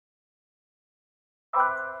Hey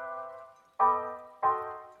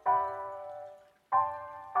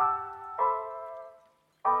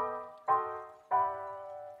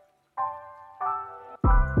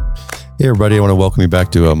everybody, I want to welcome you back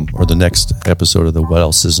to the next episode of the What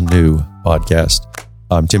Else Is New podcast.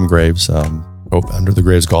 I'm Tim Graves, under the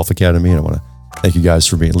Graves Golf Academy, and I want to thank you guys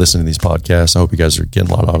for listening to these podcasts. I hope you guys are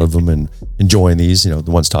getting a lot out of them and enjoying these, the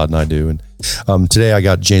ones Todd and I do. And today I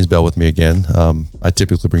got James Bell with me again. I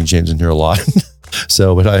typically bring James in here a lot,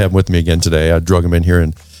 but I have him with me again today. I drug him in here,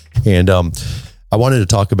 and I wanted to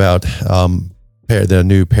talk about the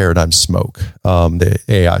new Paradym smoke, the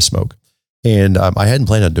AI smoke. And I hadn't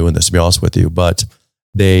planned on doing this, to be honest with you, but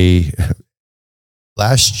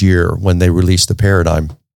last year when they released the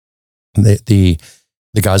Paradym, the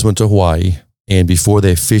guys went to Hawaii, and before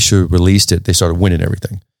they officially released it, they started winning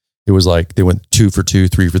everything. It was like they went 2 for 2,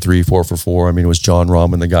 3 for 3, 4 for 4. I mean, it was John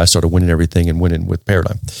Rahm, and the guys started winning everything and winning with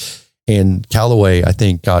Paradym. And Callaway, I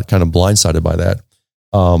think, got kind of blindsided by that.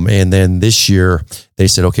 And then this year they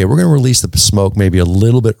said, okay, we're going to release the smoke maybe a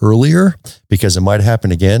little bit earlier because it might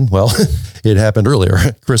happen again. Well, it happened earlier.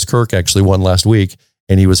 Chris Kirk actually won last week,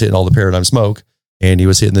 and he was hitting all the Paradym smoke, and he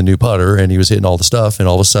was hitting the new putter, and he was hitting all the stuff. And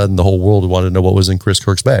all of a sudden the whole world wanted to know what was in Chris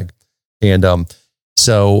Kirk's bag. And,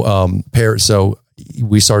 so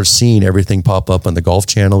we started seeing everything pop up on the Golf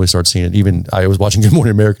Channel. We started seeing it. Even I was watching Good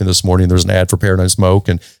Morning America this morning. There's an ad for Paradym smoke,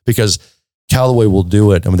 and because Callaway will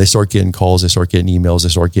do it. I mean, they start getting calls, they start getting emails, they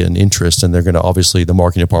start getting interest, and they're going to, obviously the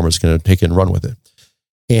marketing department is going to take it and run with it.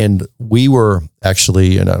 And we were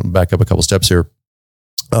actually, and I'll back up a couple steps here.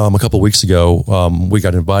 A couple of weeks ago, we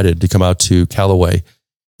got invited to come out to Callaway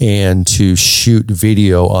and to shoot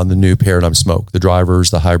video on the new Paradym smoke, the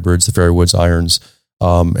drivers, the hybrids, the fairwoods, irons,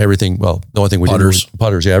 everything. Well, the only thing we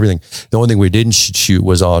putters, yeah, everything. The only thing we didn't shoot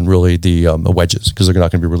was on really the wedges, because they're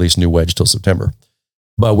not going to be releasing new wedge till September.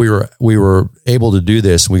 But we were able to do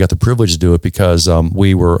this. We got the privilege to do it because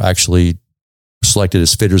we were actually selected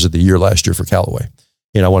as fitters of the year last year for Callaway.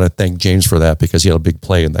 And I want to thank James for that, because he had a big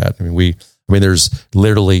play in that. I mean, there's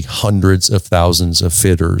literally hundreds of thousands of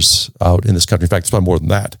fitters out in this country. In fact, it's probably more than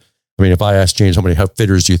that. I mean, if I asked James, how many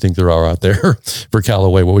fitters do you think there are out there for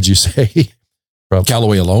Callaway, what would you say?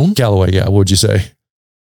 Callaway alone? Callaway, yeah. What would you say?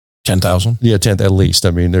 10,000? Yeah, 10 at least.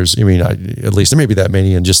 I mean, at least there may be that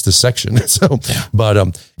many in just this section. So, yeah. But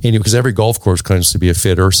anyway, because every golf course claims to be a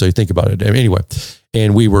fitter. So you think about it. Anyway,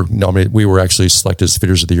 and we were nominated. We were actually selected as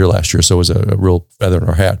fitters of the year last year. So it was a real feather in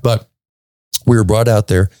our hat. But we were brought out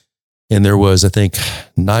there, and there was, I think,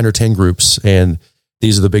 9 or 10 groups. And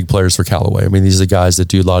these are the big players for Callaway. I mean, these are the guys that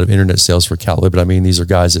do a lot of internet sales for Callaway. But I mean, these are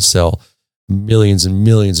guys that sell millions and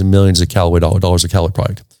millions and millions of Callaway dollars of Callaway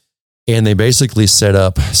product. And they basically set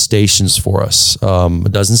up stations for us, a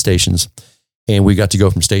dozen stations. And we got to go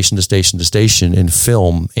from station to station to station and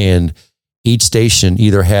film. And each station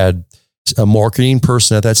either had a marketing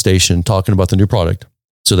person at that station talking about the new product.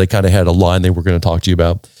 So they kind of had a line they were going to talk to you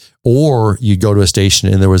about. Or you go to a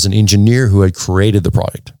station and there was an engineer who had created the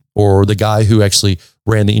product, or the guy who actually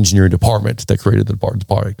ran the engineering department that created the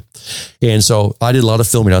product. And so I did a lot of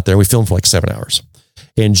filming out there. We filmed for like 7 hours.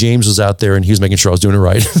 And James was out there and he was making sure I was doing it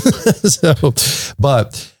right.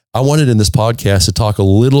 But I wanted in this podcast to talk a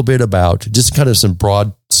little bit about just kind of some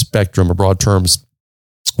broad spectrum or broad terms,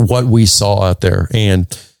 what we saw out there and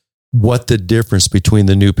what the difference between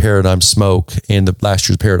the new Paradym smoke and the last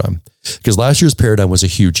year's Paradym. Because last year's Paradym was a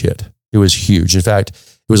huge hit. It was huge. In fact,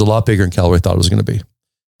 it was a lot bigger than Callaway thought it was going to be.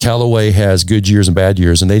 Callaway has good years and bad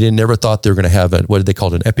years, and they never thought they were going to have what did they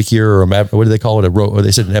call it, an epic year, or what did they call it, or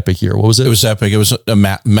they said an epic year. What was it? It was epic. It was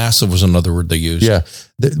massive was another word they used. Yeah.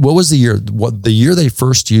 What was the year? The year they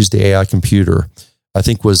first used the AI computer, I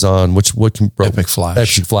think, was on Epic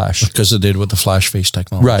Flash. Epic Flash. Because it did with the flash face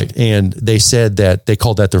technology. Right. And they said that they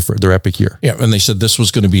called that their epic year. Yeah. And they said this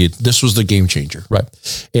was the game changer.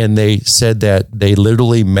 Right. And they said that they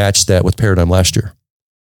literally matched that with Paradym last year.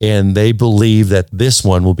 And they believe that this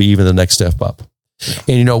one will be even the next step up.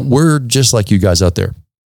 Yeah. And, we're just like you guys out there.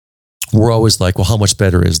 We're always like, well, how much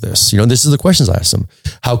better is this? This is the questions I ask them.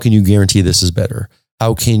 How can you guarantee this is better?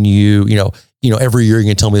 How can you, every year you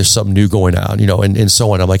can tell me there's something new going on, and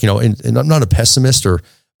so on. I'm like, and I'm not a pessimist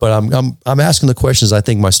but I'm asking the questions I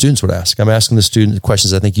think my students would ask. I'm asking the student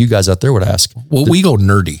questions I think you guys out there would ask. Well, we go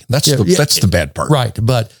nerdy. That's the bad part. Right.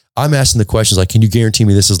 But I'm asking the questions like, can you guarantee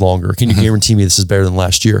me this is longer? Can you guarantee me this is better than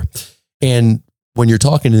last year? And when you're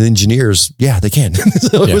talking to the engineers, yeah, they can.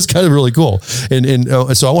 So it was kind of really cool. And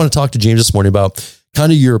so I want to talk to James this morning about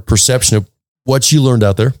kind of your perception of what you learned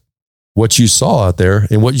out there, what you saw out there,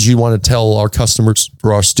 and what you want to tell our customers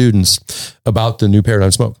or our students about the new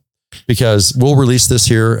Paradym smoke. Because we'll release this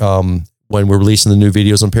here when we're releasing the new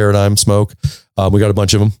videos on Paradym smoke. We got a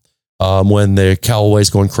bunch of them. When the Callaway's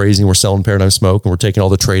going crazy and we're selling Paradym Smoke and we're taking all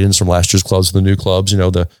the trade-ins from last year's clubs to the new clubs,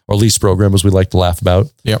 our lease program, as we like to laugh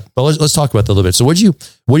about. Yeah. But let's talk about that a little bit. So what do you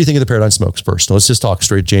think of the Paradym Smokes first? Now, let's just talk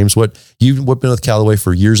straight, James. You've been with Callaway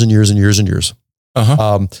for years and years and years and years.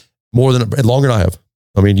 Uh-huh. Longer than I have.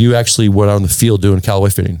 I mean, you actually went out in the field doing Callaway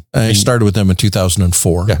fitting. I started with them in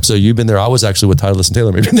 2004. Yeah. So you've been there. I was actually with Titleist and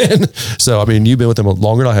Taylor maybe then. So, I mean, you've been with them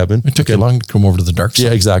longer than I have been. It took you long to come over to the dark side.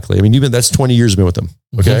 Yeah, exactly. I mean, that's 20 years you've been with them.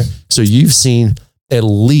 Okay. Mm-hmm. So you've seen at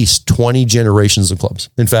least 20 generations of clubs.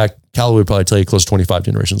 In fact, Callaway would probably tell you close to 25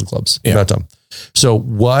 generations of clubs in that time. So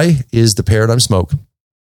why is the Paradym Smoke,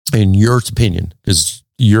 in your opinion, because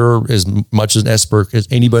you're as much an expert as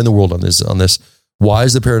anybody in the world on this, why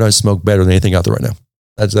is the Paradym Smoke better than anything out there right now?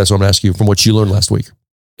 That's what I'm going to ask you from what you learned last week.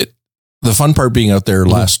 The fun part being out there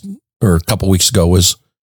a couple weeks ago was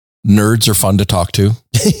nerds are fun to talk to.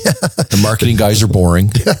 The marketing guys are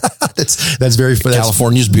boring. That's very funny.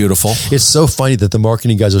 California's beautiful. It's so funny that the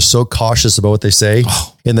marketing guys are so cautious about what they say,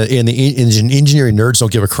 and the engineering nerds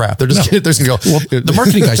don't give a crap. They're just going to go. Well, the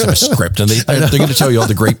marketing guys have a script, and they're going to tell you all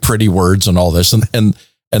the great, pretty words and all this,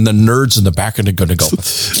 and the nerds in the back are going to go,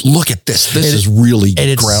 look at this. This is really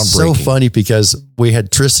groundbreaking. It's so funny because we had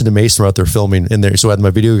Tristan and Mason out there filming in there. So I had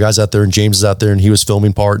my video guys out there and James is out there and he was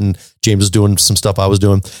filming part and James was doing some stuff I was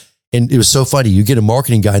doing. And it was so funny. You get a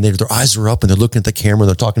marketing guy and their eyes are up and they're looking at the camera and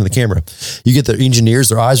they're talking to the camera. You get the engineers,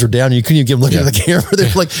 their eyes are down and you couldn't even give them looking at the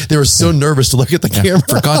camera. They were so nervous to look at the camera.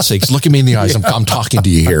 For God's sakes, look at me in the eyes. I'm talking to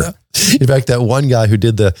you here. In fact, that one guy who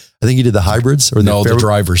did I think he did the hybrids or the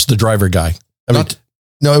drivers, the driver guy.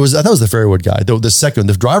 No, I thought it was the Fairywood guy.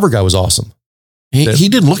 The driver guy was awesome. He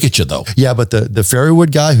didn't look at you though. Yeah, but the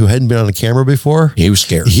Fairywood guy who hadn't been on a camera before, he was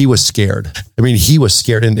scared. He was scared. I mean, he was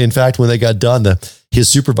scared. And in fact, when they got done, his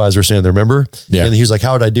supervisor was standing there, remember? Yeah. And he was like,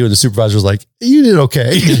 "How did I do?" And the supervisor was like, "You did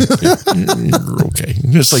okay." You're okay.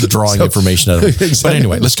 Just like drawing information out of it. Exactly. But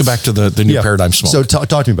anyway, let's go back to the new Paradym Smoke. So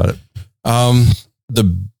talk to me about it.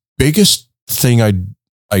 The biggest thing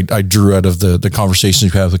I drew out of the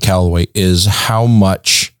conversations we had with Callaway is how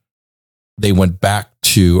much they went back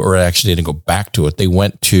to, or actually didn't go back to it. They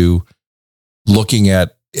went to looking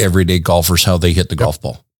at everyday golfers, how they hit the golf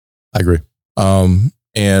ball. I agree.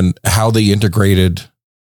 And how they integrated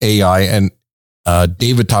AI. And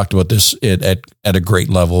David talked about this at a great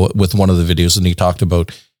level with one of the videos. And he talked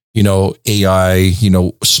about, AI,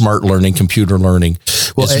 smart learning, computer learning.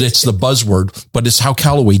 Well, it's the buzzword, but it's how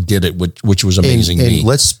Callaway did it, which was amazing. And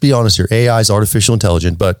let's be honest here. AI is artificial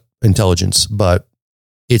intelligence, but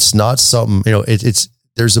it's not something,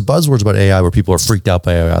 there's a buzzwords about AI where people are freaked out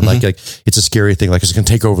by AI. Mm-hmm. Like it's a scary thing. Like it's going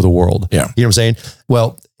to take over the world. Yeah. You know what I'm saying?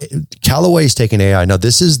 Well, Callaway's taking AI. Now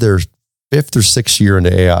this is their 5th or 6th year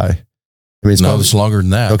into AI. I mean, it's longer than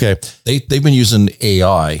that. Okay. They've been using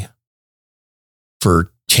AI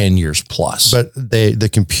for 10 years plus. But the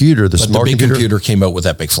computer, smart computer came out with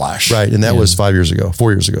Epic Flash. Right. And that was 5 years ago,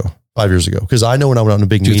 4 years ago, 5 years ago. Because I know when I went out in a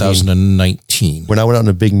big 2019. When I went out in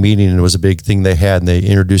a big meeting and it was a big thing they had and they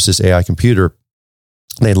introduced this AI computer,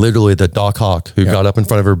 they literally, the Doc Hawk who got up in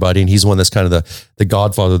front of everybody, and he's one that's kind of the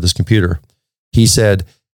godfather of this computer. He said,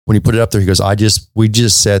 when he put it up there, he goes, we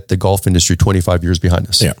just set the golf industry 25 years behind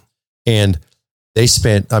us. Yeah. And they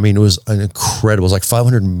spent, it was incredible. It was like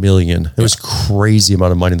 $500 million. It was crazy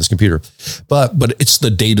amount of money in this computer. But it's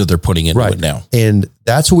the data they're putting into it now. And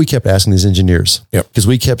that's what we kept asking these engineers. Yep. Because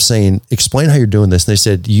we kept saying, explain how you're doing this. And they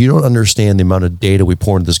said, you don't understand the amount of data we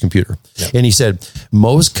pour into this computer. Yep. And he said,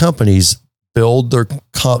 most companies build their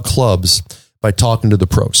clubs by talking to the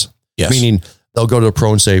pros. Yes. Meaning they'll go to a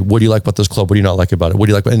pro and say, what do you like about this club? What do you not like about it? What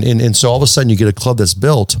do you like? And so all of a sudden you get a club that's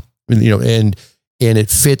built, and it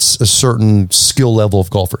fits a certain skill level of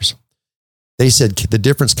golfers. They said the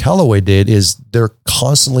difference Callaway did is they're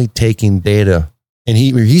constantly taking data, and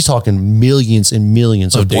he's talking millions and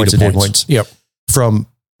millions of data points. Yep. From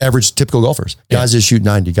average typical golfers, guys that shoot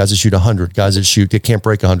 90, guys that shoot 100, guys that can't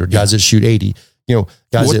break 100, guys that shoot 80.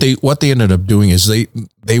 What they ended up doing is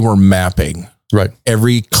they were mapping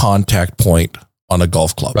every contact point on a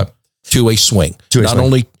golf club to a swing. Not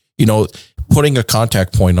only, putting a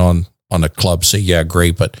contact point on a club, say, yeah,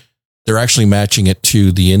 great, but they're actually matching it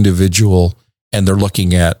to the individual, and they're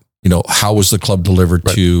looking at, how was the club delivered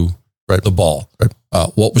to the ball?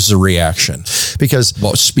 What was the reaction? Because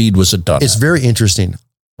what speed was it done? It's very interesting.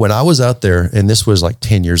 When I was out there, and this was like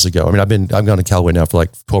 10 years ago, I've gone to Callaway now for like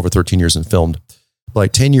 12 or 13 years and filmed.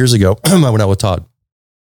 Like 10 years ago, I went out with Todd,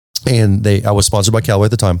 and I was sponsored by Callaway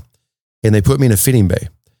at the time, and they put me in a fitting bay,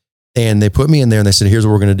 and they put me in there and they said, here's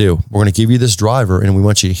what we're going to do. We're going to give you this driver, and we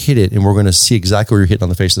want you to hit it, and we're going to see exactly where you're hitting on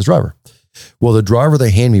the face of the driver. Well, the driver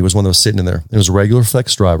they handed me was one that was sitting in there. It was a regular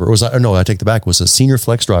flex driver. I take the back. It was a senior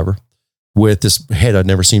flex driver with this head I'd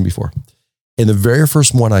never seen before. And the very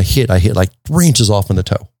first one I hit like 3 inches off on the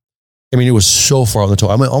toe. I mean, it was so far on the toe.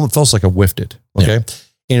 I mean, it almost felt like I whiffed it. Okay. Yeah.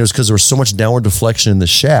 And it was because there was so much downward deflection in the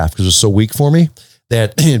shaft because it was so weak for me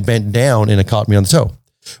that it bent down and it caught me on the toe.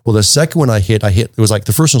 Well, the second one I hit, it was like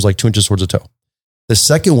the first one was like 2 inches towards the toe. The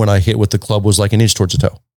second one I hit with the club was like 1 inch towards the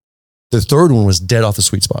toe. The third one was dead off the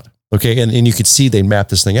sweet spot. Okay. And you could see they mapped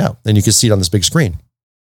this thing out and you could see it on this big screen.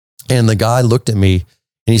 And the guy looked at me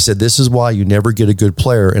and he said, this is why you never get a good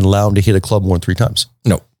player and allow him to hit a club more than 3 times.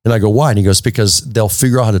 No. And I go, why? And he goes, because they'll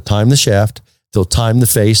figure out how to time the shaft. They'll time the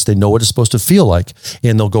face. They know what it's supposed to feel like.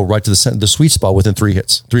 And they'll go right to the sweet spot within 3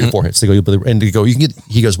 hits, 3 to 4 hits. He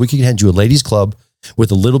goes, we can hand you a ladies club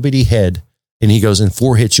with a little bitty head. And he goes, in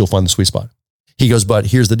 4 hits, you'll find the sweet spot. He goes, but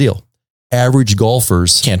here's the deal. Average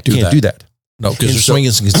golfers can't do that. No, because their swing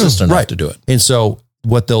isn't consistent enough to do it. And so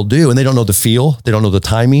what they'll do, and they don't know the feel, they don't know the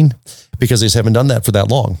timing because they just haven't done that for that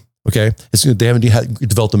long. Okay. They haven't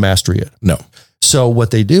developed a mastery yet. No. So what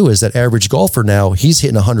they do is that average golfer now, he's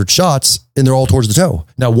hitting 100 shots and they're all towards the toe.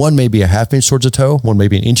 Now, one may be a half inch towards the toe, one may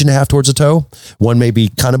be 1.5 inches towards the toe, one may be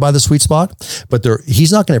kind of by the sweet spot, but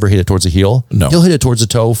he's not going to ever hit it towards the heel. No. He'll hit it towards the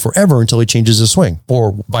toe forever until he changes his swing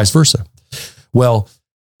or vice versa. Well,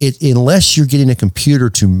 unless you're getting a computer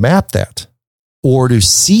to map that or to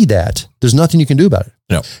see that, there's nothing you can do about it.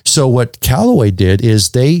 No. So what Callaway did is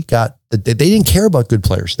they didn't care about good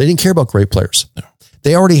players. They didn't care about great players. No.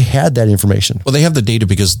 They already had that information. Well, they have the data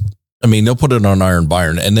because, I mean, they'll put it on Iron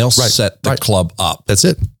Byron and they'll set the club up. That's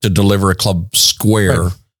it. To deliver a club square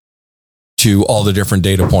to all the different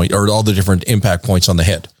data points or all the different impact points on the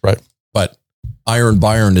head. Right. But Iron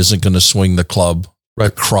Byron isn't going to swing the club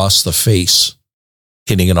across the face,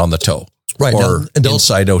 hitting it on the toe. Right. Or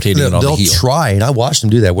inside out hitting it on the heel. They'll try, and I watched them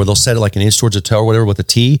do that, where they'll set it like 1 inch towards the toe or whatever with a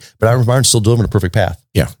tee, but Iron Byron's still delivering a perfect path.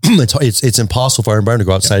 Yeah. It's impossible for Iron Byron to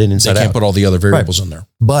go outside in, inside out. They can't put all the other variables in there.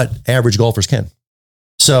 But average golfers can.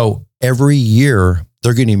 So every year,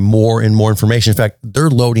 they're getting more and more information. In fact, they're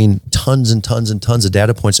loading tons and tons and tons of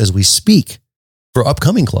data points as we speak for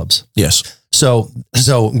upcoming clubs. Yes. So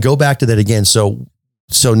go back to that again. So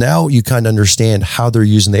now you kind of understand how they're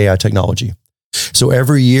using the AI technology. So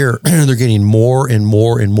every year they're getting more and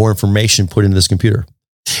more and more information put into this computer.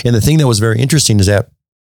 And the thing that was very interesting is that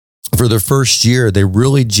for the first year, they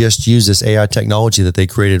really just used this AI technology that they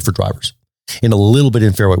created for drivers and a little bit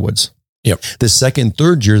in fairway woods. Yep. The second,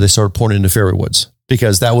 third year, they started pouring it into fairway woods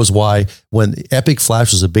because that was why when Epic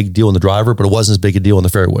Flash was a big deal in the driver, but it wasn't as big a deal in the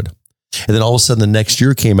fairway wood. And then all of a sudden the next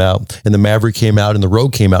year came out and the Maverick came out and the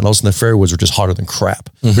Rogue came out and all of a sudden the fairway woods were just hotter than crap.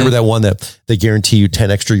 Mm-hmm. Remember that one that they guarantee you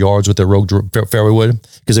 10 extra yards with their Rogue fairway wood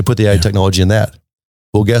because they put the AI technology in that.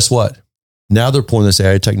 Well, guess what? Now they're pulling this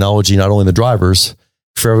AI technology, not only in the drivers,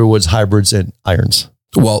 fairway woods, hybrids, and irons.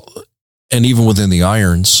 Well, and even within the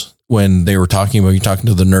irons, when they were talking about, you're talking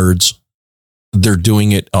to the nerds, they're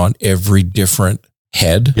doing it on every different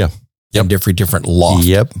head. Yeah. Yep. And every different loft.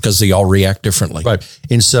 Yep. Because they all react differently. Right.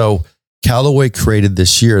 And so Callaway created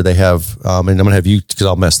this year, they have, and I'm going to have you, because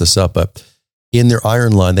I'll mess this up, but in their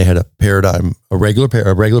iron line, they had a Paradym, a regular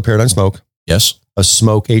Paradym smoke. Yes. A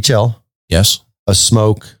smoke HL. Yes. A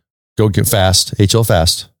smoke go get fast, HL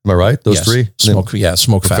fast. Am I right? Those three? Smoke,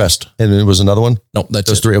 smoke fast. And then there was another one? No, that's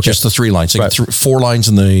those three. Okay. Just the 3 lines. They got 4 lines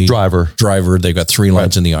in the driver. They've got 3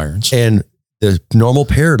 lines in the irons. And the normal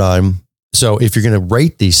Paradym. So if you're going to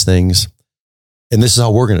rate these things, and this is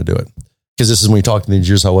how we're going to do it, because this is when we talked to the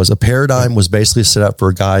engineers, how it was. A Paradym was basically set up for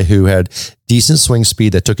a guy who had decent swing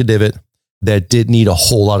speed, that took a divot, that didn't need a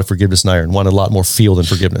whole lot of forgiveness in iron, wanted a lot more feel than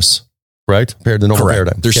forgiveness, right? Compared to the normal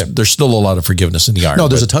Paradym. There's still a lot of forgiveness in the iron. No,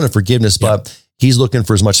 there's a ton of forgiveness, but he's looking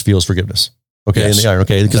for as much feel as forgiveness. Okay, in the iron,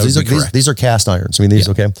 okay? Because these are cast irons. I mean, these,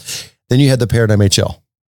 okay? Then you had the Paradym HL.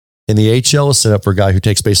 And the HL is set up for a guy who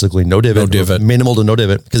takes basically no divot, minimal to no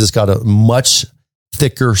divot, because it's got a much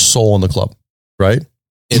thicker sole on the club, right?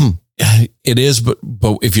 It is, but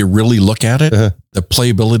if you really look at it, the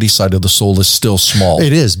playability side of the sole is still small.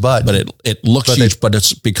 It is, but it looks huge, but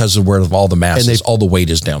it's because of where all the mass is, all the weight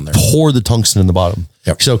is down there. Pour the tungsten in the bottom.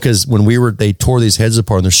 Yep. So, because when they tore these heads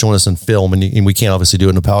apart and they're showing us in film, and we can't obviously do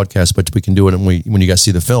it in a podcast, but we can do it when you guys see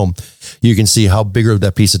the film, you can see how bigger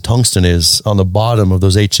that piece of tungsten is on the bottom of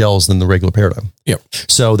those HLs than the regular Paradym. Yep.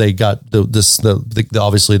 So they got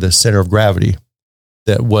obviously the center of gravity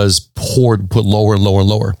that was put lower and lower and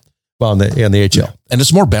lower on the HL. Yeah. And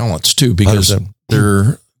it's more balanced too, because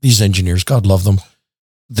these engineers, God love them.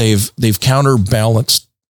 They've counterbalanced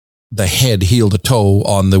the head, heel to toe,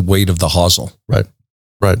 on the weight of the hosel. Right.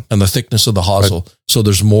 And the thickness of the hosel. Right. So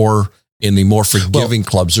there's more In the more forgiving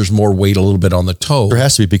clubs, there's more weight a little bit on the toe. There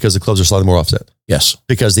has to be, because the clubs are slightly more offset. Yes.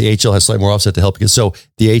 Because the HL has slightly more offset to help you. So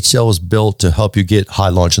the HL is built to help you get high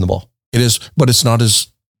launch in the ball. It is, but it's not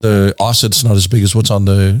the offset's not as big as what's on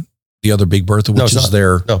the other big Bertha, which is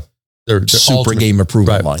their super ultimate game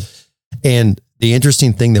improvement line. And the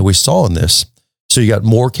interesting thing that we saw in this, so you got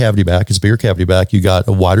more cavity back, it's bigger cavity back. You got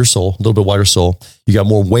a wider sole, a little bit wider sole. You got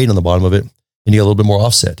more weight on the bottom of it, and you got a little bit more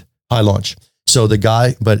offset, high launch. So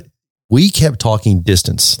but we kept talking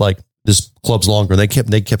distance, like this club's longer. They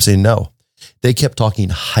kept saying no. They kept talking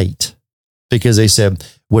height, because they said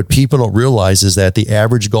what people don't realize is that the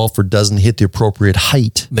average golfer doesn't hit the appropriate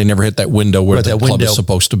height. They never hit that window where the club is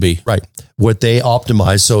supposed to be. Right. What they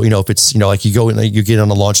optimize. So, if it's, like you go and you get on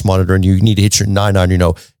a launch monitor and you need to hit your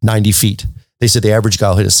 9-iron, 90 feet. They said the average guy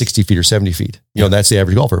will hit it 60 feet or 70 feet. That's the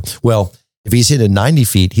average golfer. Well, if he's hitting at 90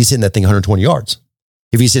 feet, he's hitting that thing 120 yards.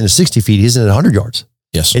 If he's hitting at 60 feet, he's hitting at 100 yards.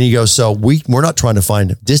 Yes. And you go, so we're not trying to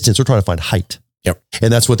find distance, we're trying to find height. Yep.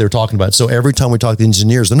 And that's what they're talking about. So every time we talk to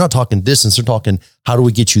engineers, they're not talking distance, they're talking, how do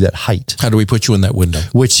we get you that height? How do we put you in that window?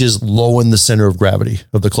 Which is low in the center of gravity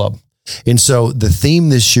of the club. And so the theme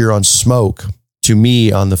this year on Smoke, to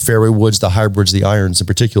me, on the fairway woods, the hybrids, the irons in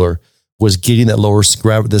particular, was getting that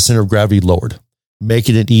the center of gravity lowered,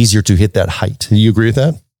 making it easier to hit that height. Do you agree with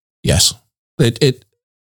that? Yes. The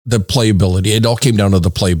playability, it all came down to the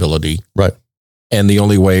playability. Right. And the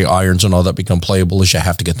only way irons and all that become playable is you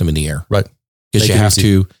have to get them in the air. Right. Because you have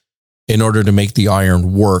to, in order to make the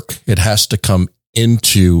iron work, it has to come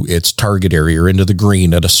into its target area or into the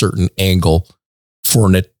green at a certain angle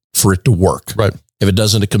for it to work. Right. If it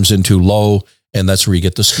doesn't, it comes in too low, and that's where you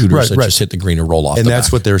get the scooters that just hit the green and roll off. And that's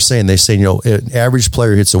what they're saying. They say, an average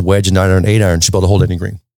player hits a wedge, a 9-iron, 8-iron, should be able to hold any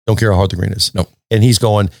green. Don't care how hard the green is. Nope. And he's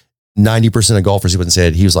going, 90% of golfers, he wouldn't say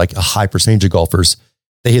it, he was like a high percentage of golfers,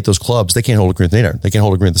 they hit those clubs, they can't hold a green with the 8-iron. They can't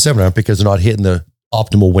hold a green with the 7-iron because they're not hitting the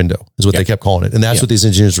optimal window, is what they kept calling it. And that's what these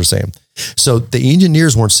engineers were saying. So the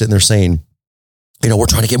engineers weren't sitting there saying, we're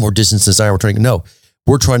trying to get more distance this iron. We're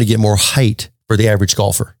trying to get more height for the average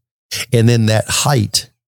golfer. And then that height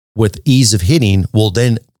with ease of hitting will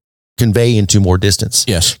then convey into more distance.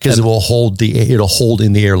 Yes. Because it'll hold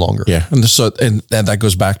in the air longer. Yeah. And that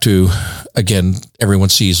goes back to, again, everyone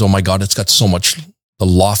sees, oh my God, it's got so much, the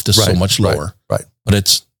loft is so much lower. Right. But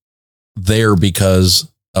it's there because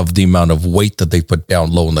of the amount of weight that they put down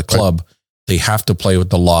low in the club. Right. They have to play with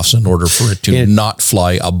the lofts in order for it to not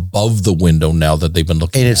fly above the window now that they've been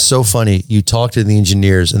looking at. And it's so funny. You talk to the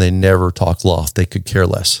engineers and they never talk loft. They could care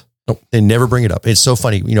less. Nope. They never bring it up. It's so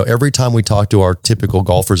funny. Every time we talk to our typical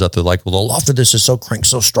golfers out there, like, well, the loft of this is so cranked,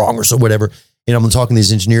 so strong, or so whatever. And I'm talking to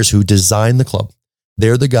these engineers who design the club.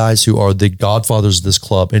 They're the guys who are the godfathers of this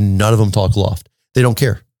club, and none of them talk loft. They don't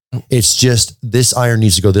care. It's just, this iron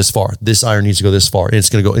needs to go this far. This iron needs to go this far. And it's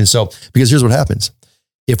going to go. And so, because here's what happens.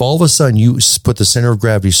 If all of a sudden you put the center of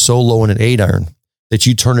gravity so low in an 8-iron that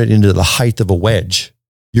you turn it into the height of a wedge,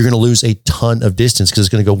 you're going to lose a ton of distance because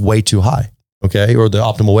it's going to go way too high. Okay. Or the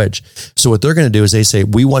optimal wedge. So what they're going to do is they say,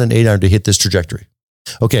 we want an 8-iron to hit this trajectory.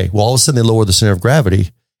 Okay. Well, all of a sudden they lower the center of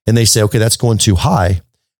gravity and they say, okay, that's going too high.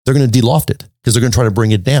 They're going to de-loft it because they're going to try to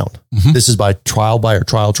bring it down. Mm-hmm. This is by trials.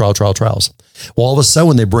 Well, all of a sudden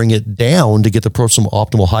when they bring it down to get the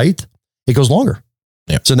optimal height, it goes longer.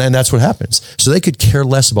 Yeah. So then that's what happens. So they could care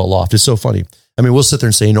less about loft. It's so funny. I mean, we'll sit there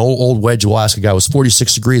and say an old wedge, we'll ask a guy, was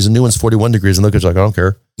 46 degrees, a new one's 41 degrees. And look at like, I don't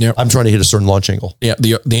care. Yeah. I'm trying to hit a certain launch angle. Yeah.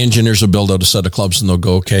 The engineers will build out a set of clubs and they'll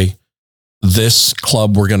go, okay, this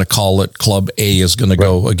club, we're going to call it club A is going to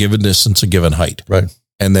go a given distance, a given height. Right.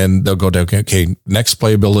 And then they'll go down, okay, next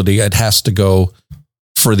playability, it has to go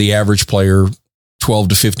for the average player 12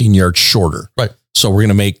 to 15 yards shorter. Right. So we're going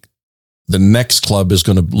to make the next club is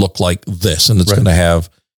going to look like this. And it's going to have,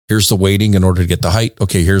 here's the weighting in order to get the height.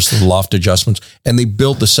 Okay, here's the loft adjustments. And they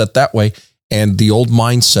build the set that way. And the old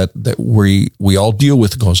mindset that we all deal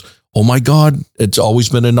with goes, oh my God, it's always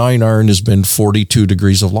been a 9-iron has been 42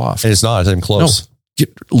 degrees of loft. And it's not even close. No,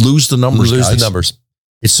 lose the numbers, Lose the numbers.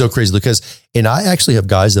 It's so crazy and I actually have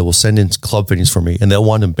guys that will send in club fittings for me and they'll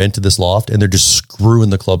want them bent to this loft and they're just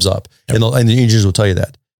screwing the clubs up. Yep. And the engineers will tell you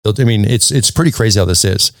that. I mean, it's pretty crazy how this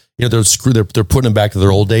is. They're putting them back to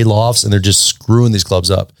their old day lofts and they're just screwing these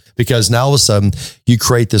clubs up because now all of a sudden you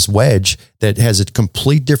create this wedge that has a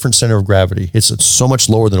complete different center of gravity. It's so much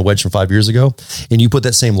lower than a wedge from 5 years ago. And you put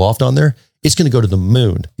that same loft on there, it's going to go to the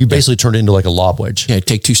moon. You basically turn it into like a lob wedge. Yeah.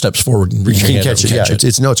 Take 2 steps forward and reach you can catch it. Yeah.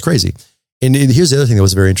 It's crazy. And here's the other thing that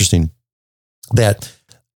was very interesting, that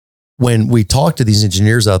when we talked to these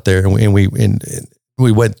engineers out there and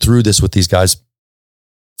we went through this with these guys,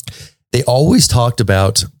 they always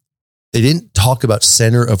they didn't talk about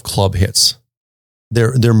center of club hits.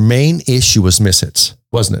 their main issue was miss hits,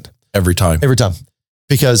 wasn't it? Every time.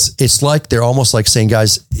 Because it's like, they're almost like saying,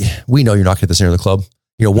 guys, we know you're not going to hit the center of the club.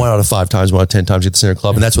 1 out of 5 times, 1 out of 10 times you hit the center of the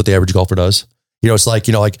club. And that's what the average golfer does. It's like,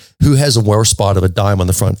 like who has a worse spot of a dime on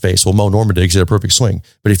the front face? Well, Mo Norman did, because he had a perfect swing.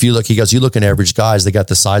 But if you look, he goes, you look at average guys, they got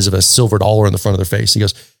the size of a silver dollar in the front of their face. He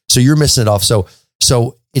goes, so you're missing it off.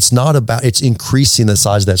 So it's not about, it's increasing the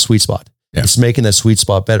size of that sweet spot. Yeah. It's making that sweet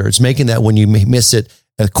spot better. It's making that when you miss it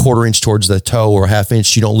a quarter inch towards the toe or a half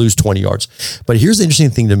inch, you don't lose 20 yards. But here's the interesting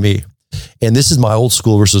thing to me. And this is my old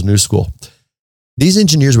school versus new school. These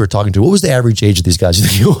engineers we were talking to, what was the average age of these guys? You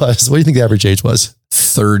think it was? What do you think the average age was?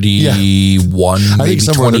 31, maybe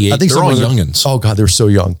 28. They're all youngins. Oh God, they're so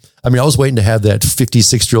young. I mean, I was waiting to have that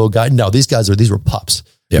 56-year-old guy. No, these were pups.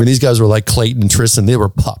 Yep. I mean, these guys were like Clayton and Tristan. They were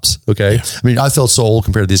pups. Okay. Yeah. I mean, I felt so old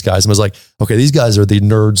compared to these guys. And I was like, okay, these guys are the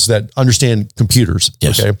nerds that understand computers.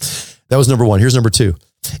 Yes. Okay. That was number one. Here's number two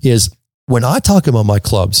is when I talk about my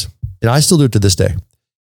clubs, and I still do it to this day.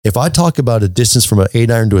 If I talk about a distance from an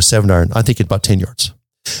 8-iron to a 7-iron, I think it's about 10 yards.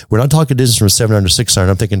 When I talk a distance from a 7-iron to 6-iron,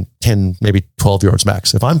 I'm thinking 10, maybe 12 yards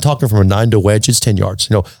max. If I'm talking from a 9 to a wedge, it's 10 yards.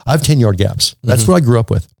 I have 10-yard gaps. That's what I grew up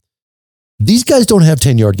with. These guys don't have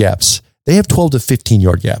 10-yard gaps. They have 12 to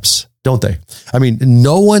 15-yard gaps, don't they? I mean,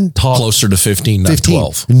 no one talked closer to 15, not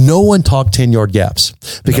 12. No one talked 10-yard gaps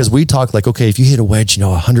because we talk like, okay, if you hit a wedge,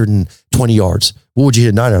 120 yards, what would you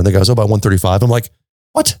hit 9-iron? The guy goes, about 135. I'm like,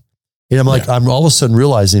 what? And I'm like, I'm all of a sudden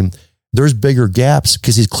realizing there's bigger gaps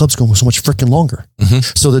because these clubs go so much freaking longer.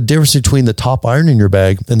 So the difference between the top iron in your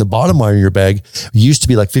bag and the bottom iron in your bag used to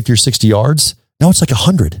be like 50 or 60 yards. Now it's like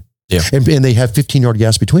 100. Yeah. And they have 15-yard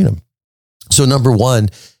gaps between them. So number one,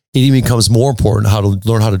 it even becomes more important how to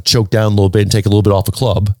learn how to choke down a little bit and take a little bit off a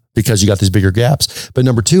club because you got these bigger gaps. But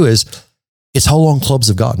number two is, it's how long clubs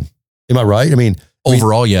have gotten. Am I right? I mean,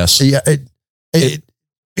 overall, yes. Yeah.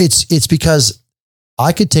 It's because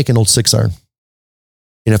I could take an old 6-iron,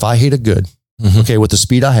 and if I hit it good, okay, with the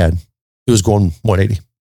speed I had, it was going 180.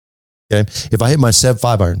 Okay. If I hit my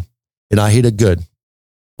 5-iron and I hit it good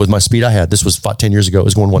with my speed I had, this was 10 years ago, it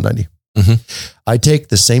was going 190. I take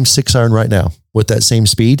the same 6-iron right now with that same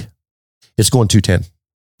speed, it's going 210.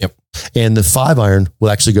 Yep. And the 5-iron will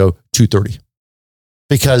actually go 230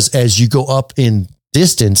 because as you go up in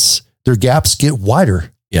distance, their gaps get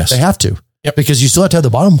wider. Yes. They have to. Yep. Because you still have to have the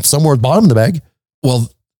bottom somewhere at the bottom of the bag.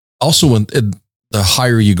 Well, also when the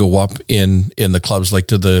higher you go up in the clubs, like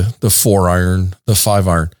to the 4-iron, the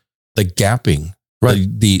 5-iron, the gapping, right?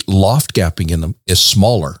 The loft gapping in them is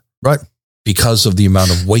smaller, right? Because of the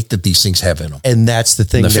amount of weight that these things have in them. And that's the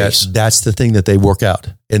thing that's the thing that they work out.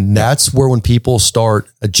 And that's where when people start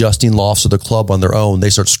adjusting lofts of the club on their own,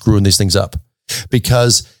 they start screwing these things up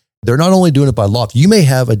because they're not only doing it by loft. You may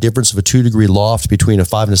have a difference of a 2-degree loft between a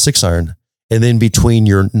 5 and a 6-iron. And then between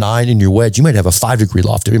your 9 and your wedge, you might have a 5-degree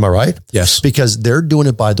loft. Am I right? Yes. Because they're doing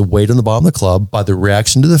it by the weight on the bottom of the club, by the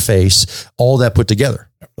reaction to the face, all that put together.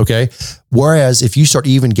 Okay. Whereas if you start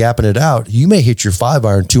even gapping it out, you may hit your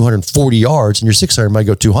 5-iron 240 yards and your 6-iron might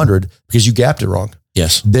go 200 because you gapped it wrong.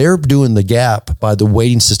 Yes. They're doing the gap by the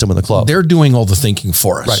weighting system in the club. They're doing all the thinking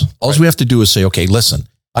for us. Right. All we have to do is say, okay, listen,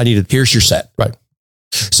 I need it. Here's your set. Right.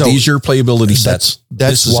 So these are your playability sets.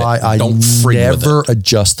 That's why I never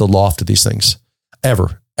adjust the loft of these things.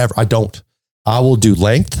 Ever. I don't. I will do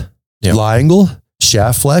length, lie angle,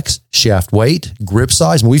 shaft flex, shaft weight, grip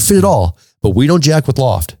size. And we fit it all, but we don't jack with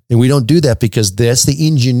loft. And we don't do that because that's the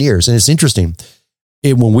engineers. And it's interesting.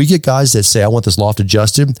 When we get guys that say, I want this loft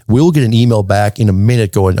adjusted, we'll get an email back in a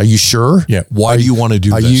minute going, are you sure? Yeah. Why do you want to do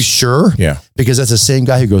this? Are you sure? Yeah. Because that's the same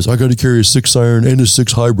guy who goes, I got to carry a 6-iron and a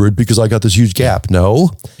 6 hybrid because I got this huge gap. No.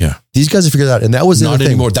 Yeah. These guys have figured it out. And that was not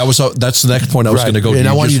anymore. That's the next point I was going to go to. And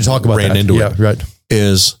I want you to talk about that. Into it. Right.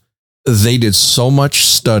 Is they did so much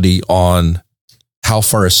study on how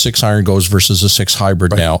far a 6-iron goes versus a 6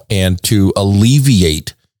 hybrid now. And to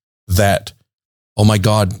alleviate that, oh my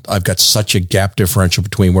God, I've got such a gap differential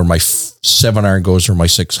between where my 7-iron goes or my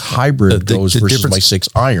 6 hybrid goes versus my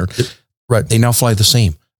 6-iron. Right. They now fly the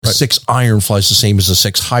same. Right. 6-iron flies the same as a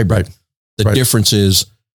 6 hybrid. Right. The difference is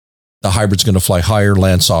the hybrid's going to fly higher,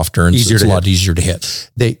 land softer, and it's a lot easier to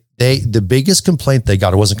hit. The biggest complaint they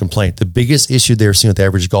got, it wasn't a complaint. The biggest issue they were seeing with the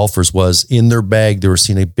average golfers was in their bag, they were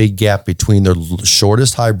seeing a big gap between their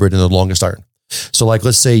shortest hybrid and the longest iron. So like,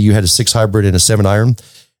 let's say you had a 6 hybrid and a 7-iron,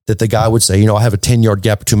 that the guy would say, I have a 10-yard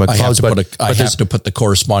gap between my clubs, I have to put the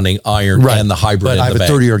corresponding iron and the hybrid in the bag. But I have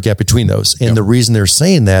a 30-yard gap between those. And the reason they're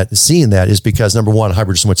seeing that is because number one,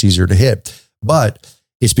 hybrid is so much easier to hit, but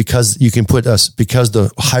it's because because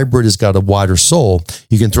the hybrid has got a wider sole,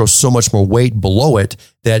 you can throw so much more weight below it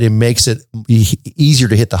that it makes it easier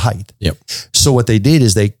to hit the height. Yep. So what they did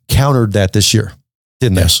is they countered that this year.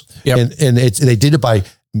 didn't they? Yes. Yep. And they did it by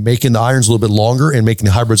making the irons a little bit longer and making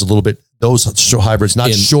the hybrids a little bit, those hybrids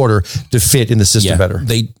not shorter, to fit in the system better.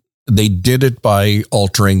 They did it by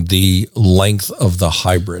altering the length of the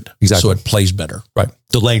hybrid. Exactly. So it plays better. Right.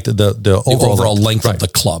 The length, the overall length of the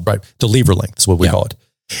club. Right. The lever length is what we call it.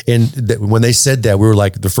 And when they said that, we were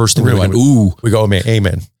like, the first thing we went, ooh, we go,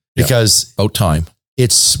 amen. Because about time.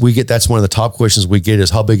 That's one of the top questions we get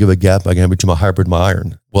is, how big of a gap am I going to have between my hybrid and my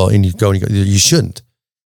iron? Well, and you go, you shouldn't.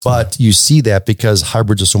 But you see that because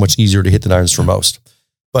hybrids are so much easier to hit than irons for most.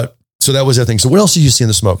 But so that was the thing. So what else did you see in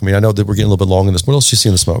the smoke? I mean, I know that we're getting a little bit long in this. What else did you see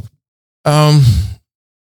in the smoke? I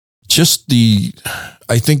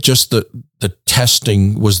think just the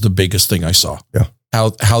testing was the biggest thing I saw. Yeah.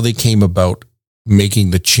 How they came about making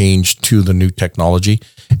the change to the new technology.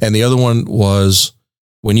 And the other one was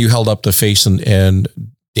when you held up the face and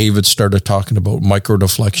David started talking about micro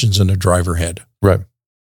deflections in the driver head. Right.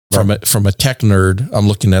 From a tech nerd, I'm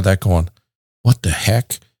looking at that going, what the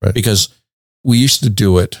heck? Right. Because we used to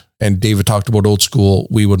do it, and David talked about old school.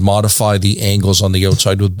 We would modify the angles on the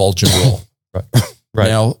outside with bulge and roll. Right.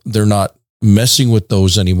 Now they're not messing with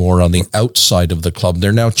those anymore on the outside of the club.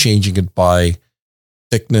 They're now changing it by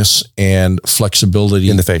thickness and flexibility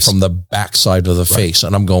in the face from the backside of the face.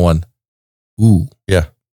 And I'm going, ooh, yeah.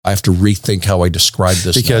 I have to rethink how I describe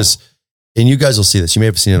this because. And you guys will see this. You may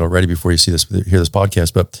have seen it already before you hear this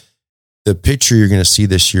podcast, but the picture you're going to see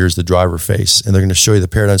this year is the driver face, and they're going to show you the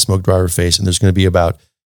Paradym Smoke driver face, and there's going to be about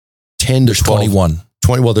 10 to 12.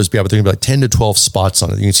 20, well, there's going to be like 10 to 12 spots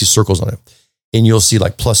on it. You can see circles on it, and you'll see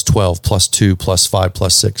like plus 12, plus 2, plus 5,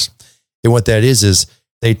 plus 6. And what that is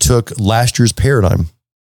they took last year's Paradym,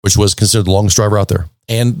 which was considered the longest driver out there,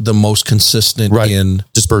 and the most consistent in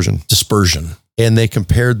dispersion. And they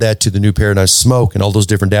compared that to the new Paradym Smoke and all those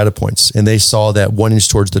different data points. And they saw that 1 inch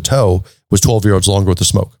towards the toe was 12 yards longer with the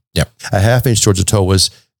smoke. Yep. A half inch towards the toe was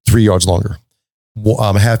 3 yards longer.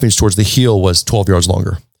 A half inch towards the heel was 12 yards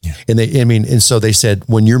longer. Yeah. And so they said,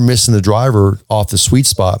 when you're missing the driver off the sweet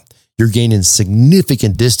spot, you're gaining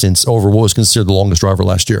significant distance over what was considered the longest driver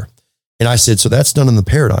last year. And I said, so that's done in the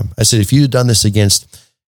Paradym. I said, if you had done this against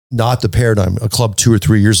not the Paradym, a club 2 or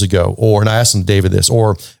 3 years ago, and I asked him, David, this,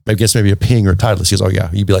 or I guess maybe a Ping or a Titleist. He goes, oh yeah,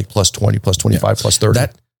 you'd be like plus 20, plus 25, plus 30.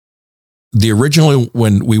 The original,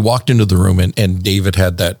 when we walked into the room and David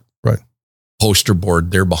had that poster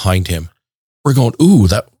board there behind him, we're going, ooh,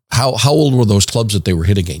 how old were those clubs that they were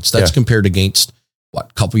hit against? That's compared against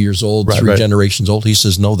what, a couple years old, three generations old. He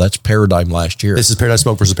says, no, that's Paradym last year. This is Paradym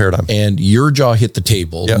Smoke versus Paradym. And your jaw hit the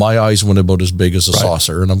table. Yep. My eyes went about as big as a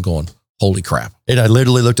saucer, and I'm going, holy crap. And I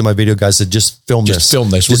literally looked at my video guys, said, just film this.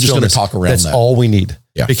 We're just going to talk around that. That's all we need.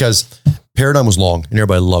 Yeah. Because Paradym was long and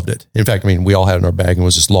everybody loved it. In fact, we all had it in our bag and it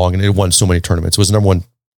was just long and it won so many tournaments. It was the number one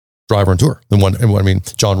driver on tour. John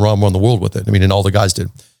Rahm won the world with it. And all the guys did.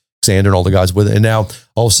 Xander and all the guys with it. And now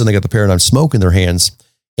all of a sudden they got the Paradym Smoke in their hands.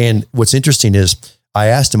 And what's interesting is I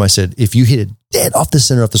asked him, I said, if you hit it dead off the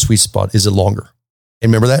center of the sweet spot, is it longer?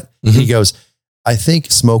 And remember that? Mm-hmm. He goes, I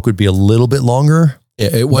think Smoke would be a little bit longer.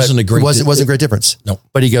 It wasn't a great difference. No.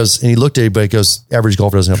 But he goes, and he looked at it, but he goes, average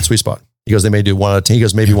golfer doesn't have a sweet spot. He goes, they may do 1 out of 10. He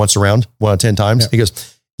goes, maybe once around, 1 out of 10 times. Yeah. He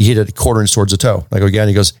goes, you hit it a quarter inch towards the toe. I go, yeah. And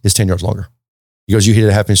he goes, it's 10 yards longer. He goes, you hit it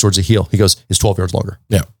a half inch towards the heel. He goes, it's 12 yards longer.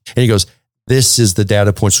 Yeah. And he goes, this is the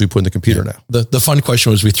data points we put in the computer now. The fun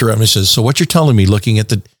question was we threw out and he says, so what you're telling me, looking at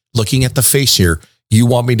the face here, you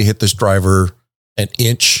want me to hit this driver an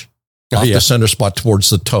inch off the center spot towards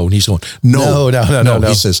the toe? And he's going, no.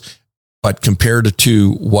 He says, but compared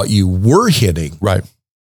to what you were hitting, right,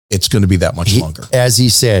 it's going to be that much longer. As he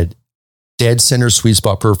said, dead center, sweet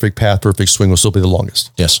spot, perfect path, perfect swing will still be the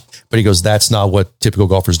longest. Yes. But he goes, that's not what typical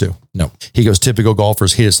golfers do. No. He goes, typical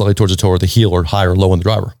golfers hit it slightly towards the toe or the heel or high or low on the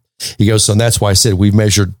driver. He goes, so and that's why I said we've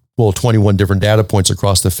measured 21 different data points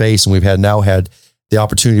across the face, and we've now had the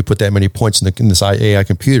opportunity to put that many points in this AI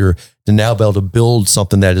computer to now be able to build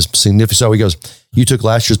something that is significant. So he goes, you took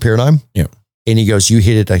last year's Paradym, yeah, and he goes, you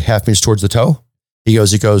hit it a half inch towards the toe. He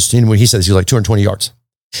goes, and when he says he's like 220 yards.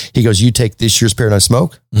 He goes, you take this year's Paradym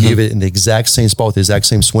Smoke, give it in the exact same spot with the exact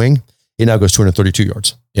same swing, it now goes 232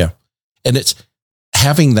 yards. Yeah, and it's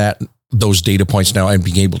having those data points now and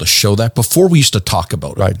being able to show that. Before we used to talk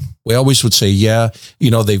about it. Right. We always would say, they've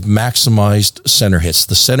maximized center hits.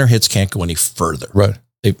 The center hits can't go any further. Right.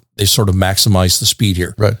 They sort of maximized the speed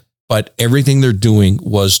here. Right. But everything they're doing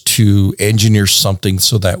was to engineer something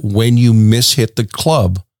so that when you mishit the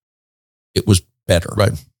club, it was better.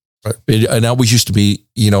 Right. Right. And that always used to be,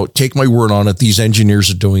 take my word on it. These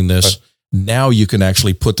engineers are doing this. Right. Now you can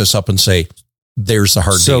actually put this up and say, there's the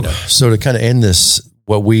hard data. So to kind of end this,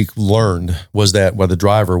 what we learned was that the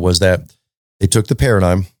driver was that they took the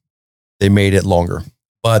Paradym, they made it longer.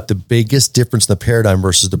 But the biggest difference in the Paradym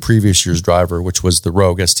versus the previous year's driver, which was the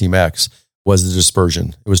Rogue ST Max, was the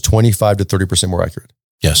dispersion. It was 25 to 30% more accurate.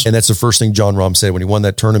 Yes. And that's the first thing John Rahm said when he won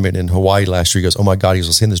that tournament in Hawaii last year. He goes, oh my God, he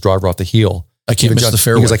was hitting this driver off the heel. I can't miss the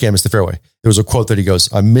fairway. He goes, I can't miss the fairway. There was a quote that he goes,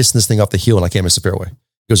 I'm missing this thing off the heel and I can't miss the fairway.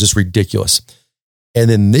 He goes, it's ridiculous. And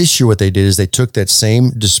then this year, what they did is they took that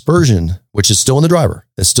same dispersion, which is still in the driver.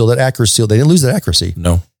 That's still that accuracy. They didn't lose that accuracy.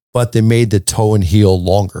 No. But they made the toe and heel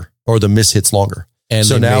longer, or the miss hits longer. And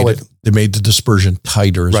so now they made the dispersion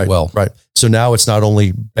tighter as well. Right. So now it's not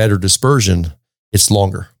only better dispersion, it's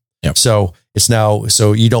longer. Yep. So it's now,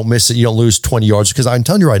 so you don't miss it. You don't lose 20 yards. Because I'm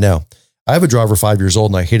telling you right now, I have a driver 5 years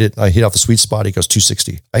old and I hit off the sweet spot. It goes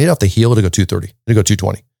 260. I hit off the heel to go 230. To go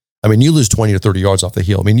 220. I mean, you lose 20 to 30 yards off the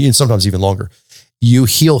heel. I mean, sometimes even longer. You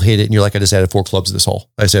heel hit it and you're like, I just added 4 clubs to this hole.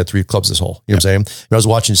 I just added 3 clubs to this hole. You know what I'm saying? And I was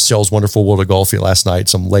watching Shell's Wonderful World of Golf last night,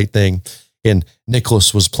 some late thing, and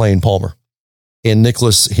Nicholas was playing Palmer. And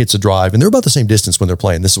Nicholas hits a drive, and they're about the same distance when they're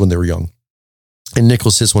playing. This is when they were young. And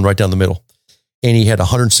Nicholas hits one right down the middle. And he had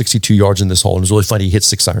 162 yards in this hole. And it was really funny. He hit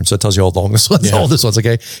 6 iron. So it tells you how long this was. All this one's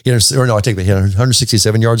okay. He had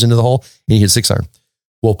 167 yards into the hole and he hit 6 iron.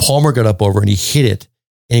 Well, Palmer got up over and he hit it.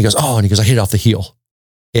 And he goes, I hit it off the heel.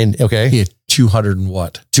 And okay. He had 200 and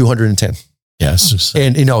what? 210. Yes.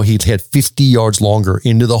 And he had 50 yards longer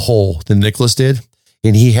into the hole than Nicholas did.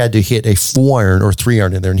 And he had to hit a 4 iron or 3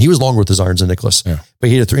 iron in there. And he was longer with his irons than Nicholas. Yeah. But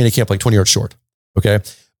he hit a 3 and he camped like 20 yards short. Okay.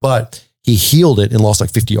 But he heeled it and lost like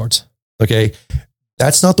 50 yards. Okay.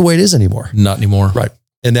 That's not the way it is anymore. Not anymore. Right.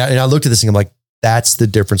 And I looked at this thing. I'm like, that's the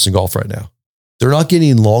difference in golf right now. They're not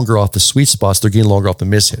getting longer off the sweet spots. They're getting longer off the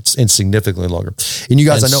miss hits and significantly longer. And you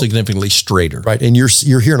guys, I know significantly straighter. Right. And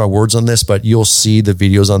you're hearing our words on this, but you'll see the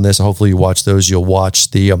videos on this. Hopefully you watch those. You'll watch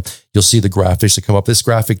you'll see the graphics that come up. This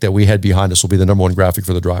graphic that we had behind us will be the number 1 graphic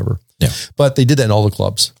for the driver. Yeah. But they did that in all the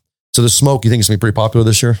clubs. So the smoke, you think it's going to be pretty popular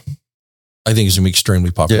this year? I think it's going to be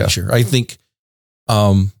extremely popular this year. I think,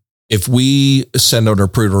 if we send out our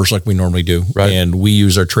pre-orders like we normally do, right, and we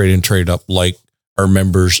use our trade in, trade up like our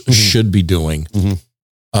members should be doing,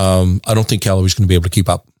 I don't think Callaway's going to be able to keep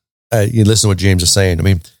up. You listen to what James is saying. I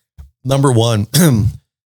mean, number 1,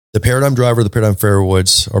 the Paradym driver, the Paradym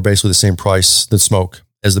Fairwoods are basically the same price that smoke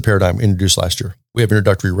as the Paradym introduced last year. We have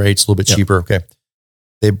introductory rates, a little bit cheaper. Okay.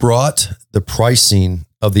 They brought the pricing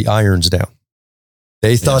of the irons down.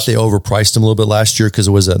 They thought they overpriced them a little bit last year because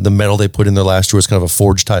it was the metal they put in there last year was kind of a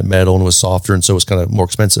forged type metal and it was softer. And so it was kind of more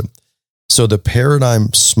expensive. So the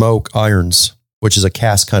Paradym smoke irons, which is a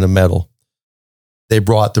cast kind of metal, they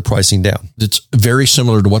brought the pricing down. It's very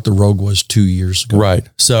similar to what the Rogue was 2 years ago. Right.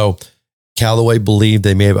 So Callaway believed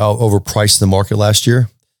they may have overpriced the market last year.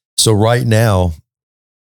 So right now,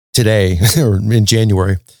 today or in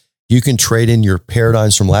January, you can trade in your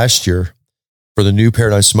Paradyms from last year for the new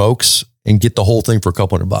Paradym smokes and get the whole thing for a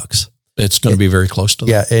couple $100. It's going to be very close to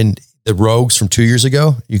that. Yeah. And the Rogues from 2 years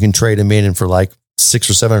ago, you can trade them in and for like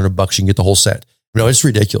 $600 or $700, you can get the whole set. You know, it's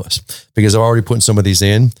ridiculous because I've already put some of these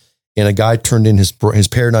in and a guy turned in his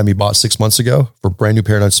Paradym he bought 6 months ago for brand new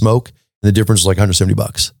Paradym smoke. And the difference was like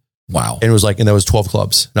 $170. Wow. And it was like, and that was 12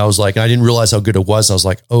 clubs. And I was like, and I didn't realize how good it was. And I was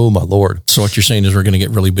like, oh my Lord. So what you're saying is we're going to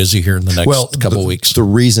get really busy here in the next couple of weeks. The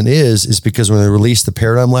reason is because when they released the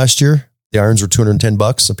Paradym last year, the irons were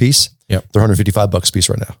 $210 a piece. Yep. They're $155 a piece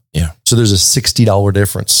right now. Yeah. So there's a $60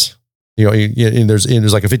 difference. You know, and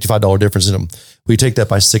there's like a $55 difference in them. We take that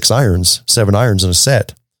by 7 irons in a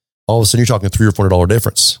set. All of a sudden you're talking $300 or $400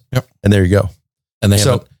 difference. Yep. And there you go.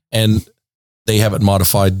 And they haven't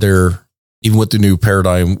modified their, even with the new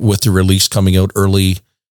Paradym, with the release coming out early,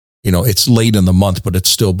 you know, it's late in the month, but it's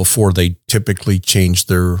still before they typically change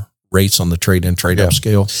their rates on the trade in, trade up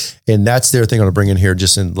scale. And that's their thing I'm going to bring in here.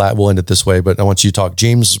 We'll end it this way, but I want you to talk.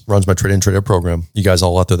 James runs my trade in, trade up program. You guys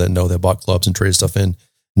all out there that know that bought clubs and traded stuff in,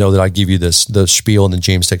 know that I give you the spiel and then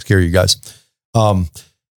James takes care of you guys.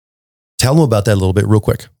 Tell them about that a little bit real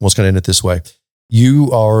quick. We'll just kind of end it this way.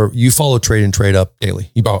 You follow trade and trade up daily.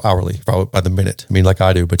 You follow hourly, follow by the minute. I mean, like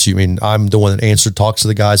I do, but I'm the one that talks to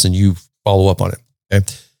the guys and you follow up on it. Okay.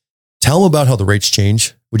 Tell them about how the rates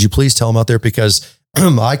change. Would you please tell them out there? Because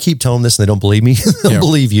I keep telling them this and they don't believe me. They don't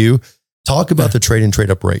believe you. Talk about the trade and trade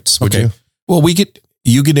up rates. Would you? Well,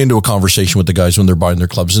 you get into a conversation with the guys when they're buying their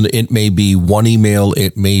clubs, and it may be one email,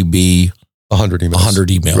 it may be 100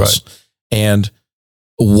 emails. Right. And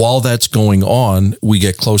while that's going on, we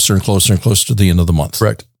get closer and closer and closer to the end of the month.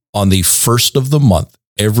 Correct. On the first of the month,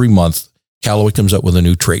 every month, Callaway comes up with a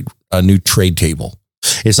new trade table.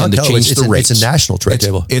 It's not Callaway, it's a national trade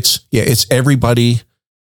table. It's everybody,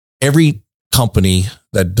 every company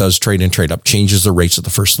that does trade and trade up changes the rates at the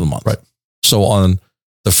first of the month. Right. So on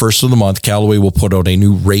the first of the month, Callaway will put out a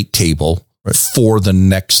new rate table for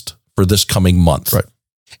this coming month. Right.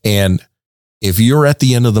 And if you're at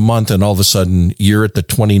the end of the month and all of a sudden you're at the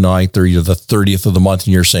 29th or you're the 30th of the month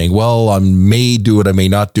and you're saying, well, I may do it, I may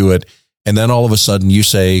not do it. And then all of a sudden you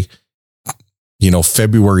say,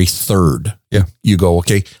 February 3rd, you go,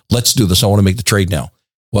 okay, let's do this. I want to make the trade now.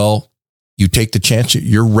 Well, you take the chance that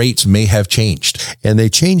your rates may have changed. And they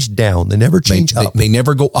change down. They never change up. They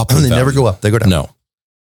never go up. They never go up. They go down. No.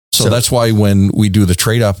 So that's why when we do the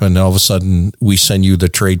trade up and all of a sudden we send you the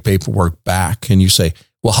trade paperwork back and you say,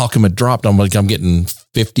 well, how come it dropped? I'm like, I'm getting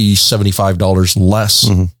 $50, $75 less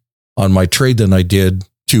on my trade than I did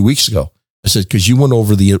 2 weeks ago. I said, because you went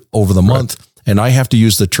over the month and I have to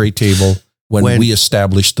use the trade table when we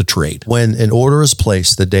establish the trade. When an order is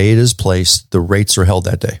placed, the day it is placed, the rates are held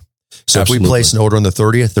that day. So Absolutely. If we place an order on the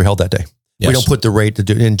 30th, they're held that day. Yes. We don't put the rate to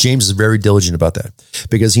do. And James is very diligent about that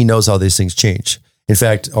because he knows how these things change. In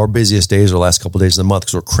fact, our busiest days are the last couple of days of the month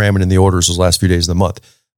because we're cramming in the orders those last few days of the month.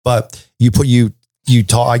 But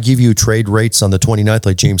I give you trade rates on the 29th,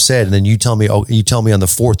 like James said, and then you tell me on the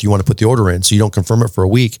 4th, you want to put the order in. So you don't confirm it for a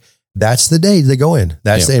week. That's the day they go in.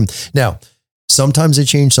 That's the end. Now, sometimes they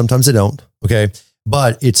change, sometimes they don't. Okay.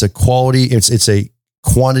 But it's a it's a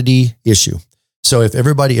quantity issue. So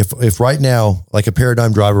if right now, like a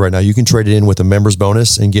Paradym driver right now, you can trade it in with a members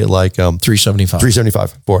bonus and get like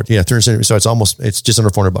 $375 for it. Yeah. $375. So it's just under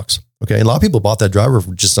 $400. Okay. And a lot of people bought that driver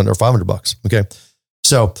for just under $500. Okay.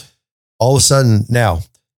 So all of a sudden now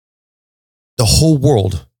the whole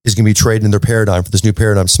world is going to be trading in their Paradym for this new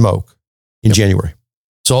Paradym smoke in January.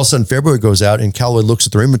 So all of a sudden February goes out and Callaway looks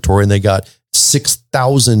at their inventory and they got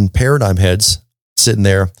 6,000 Paradym heads sitting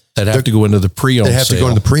there. That have to go into the pre-owned sale. They have to go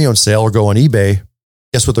into the pre-owned sale or go on eBay.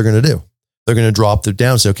 Guess what they're going to do? They're going to drop it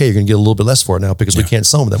down and say, okay, you're going to get a little bit less for it now because we can't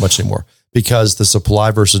sell them that much anymore because the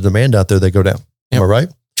supply versus demand out there, they go down. Am I right?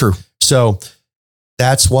 True. So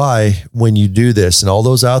that's why when you do this and all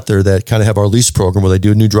those out there that kind of have our lease program where they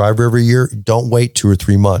do a new driver every year, don't wait 2 or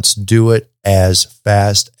 3 months. Do it as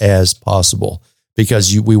fast as possible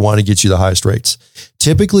because we want to get you the highest rates.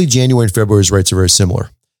 Typically, January and February's rates are very similar.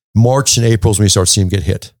 March and April is when you start seeing them get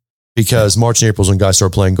hit because March and April is when guys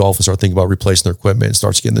start playing golf and start thinking about replacing their equipment and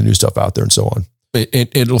starts getting the new stuff out there and so on.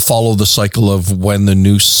 It'll follow the cycle of when the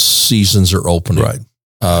new seasons are opening. Right.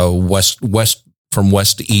 West from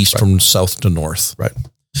west to east, from south to north. Right.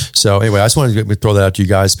 So anyway, I just wanted to throw that out to you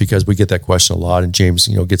guys because we get that question a lot and James,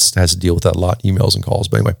 has to deal with that a lot, emails and calls.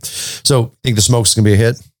 But anyway, so think the smoke's going to be a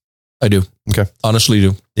hit? I do. Okay. Honestly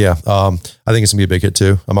do. Yeah. I think it's gonna be a big hit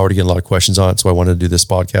too. I'm already getting a lot of questions on it. So I wanted to do this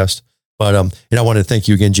podcast, but, I wanted to thank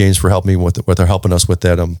you again, James, for helping me with helping us with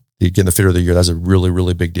that. Getting the fitter of the year. That's a really,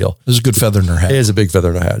 really big deal. This is a good feather in our hat. It is a big feather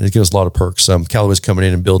in our hat. It gives us a lot of perks. Callaway's coming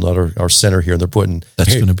in and building out our center here and they're putting,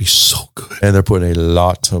 that's going to be so good. And they're putting a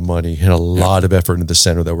lot of money and a lot of effort into the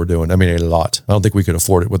center that we're doing. I mean, a lot. I don't think we could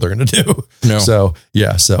afford it, what they're going to do. No. So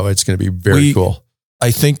it's going to be very cool. I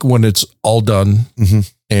think when it's all done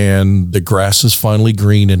and the grass is finally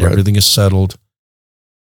green and everything is settled,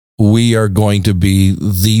 we are going to be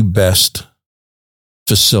the best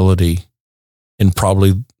facility in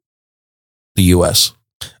probably the U.S.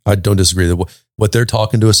 I don't disagree. What they're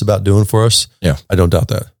talking to us about doing for us, I don't doubt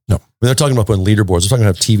that. No. They're talking about putting leaderboards. They're talking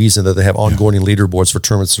about TVs and that they have ongoing leaderboards for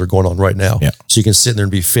tournaments that are going on right now. Yeah. So you can sit there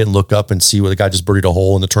and be fit and look up and see where the guy just buried a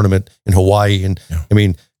hole in the tournament in Hawaii. And I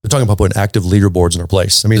mean, they're talking about putting active leaderboards in our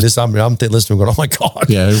place. I mean, I'm listening going, oh my God.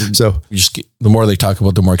 Yeah. So the more they talk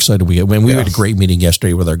about, the more excited we get. When we had a great meeting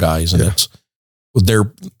yesterday with our guys and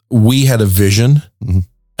we had a vision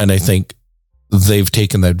and I think they've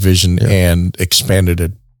taken that vision and expanded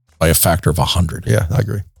it by a factor of 100. Yeah, I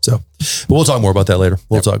agree. So, but we'll talk more about that later.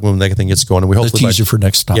 We'll talk when that thing gets going and we hopefully tease you for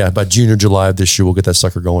next time. Yeah. By June or July of this year, we'll get that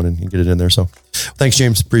sucker going and get it in there. So thanks,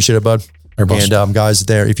 James. Appreciate it, bud. And guys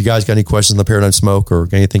there, if you guys got any questions on the Paradym Smoke or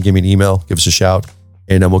anything, give me an email, give us a shout,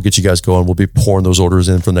 and we'll get you guys going. We'll be pouring those orders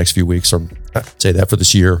in for the next few weeks, or I'd say that for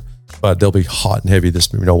this year, but they'll be hot and heavy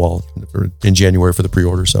in January for the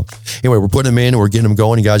pre-order. So anyway, we're putting them in and we're getting them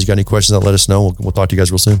going. You guys, you got any questions, let us know. We'll talk to you guys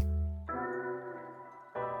real soon.